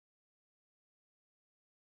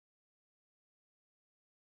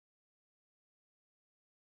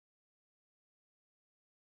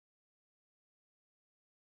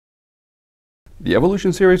The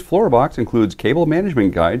Evolution Series floor box includes cable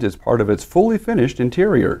management guides as part of its fully finished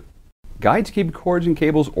interior. Guides keep cords and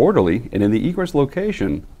cables orderly and in the egress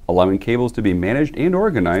location, allowing cables to be managed and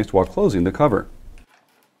organized while closing the cover.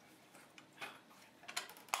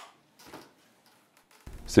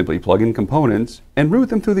 Simply plug in components and route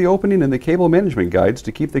them through the opening in the cable management guides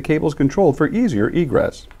to keep the cables controlled for easier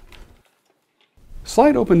egress.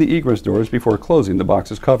 Slide open the egress doors before closing the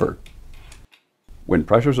box's cover. When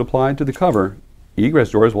pressure is applied to the cover,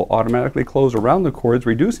 egress doors will automatically close around the cords,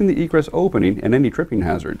 reducing the egress opening and any tripping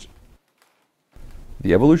hazards.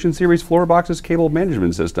 The Evolution Series floor box's cable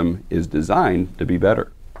management system is designed to be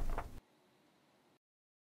better.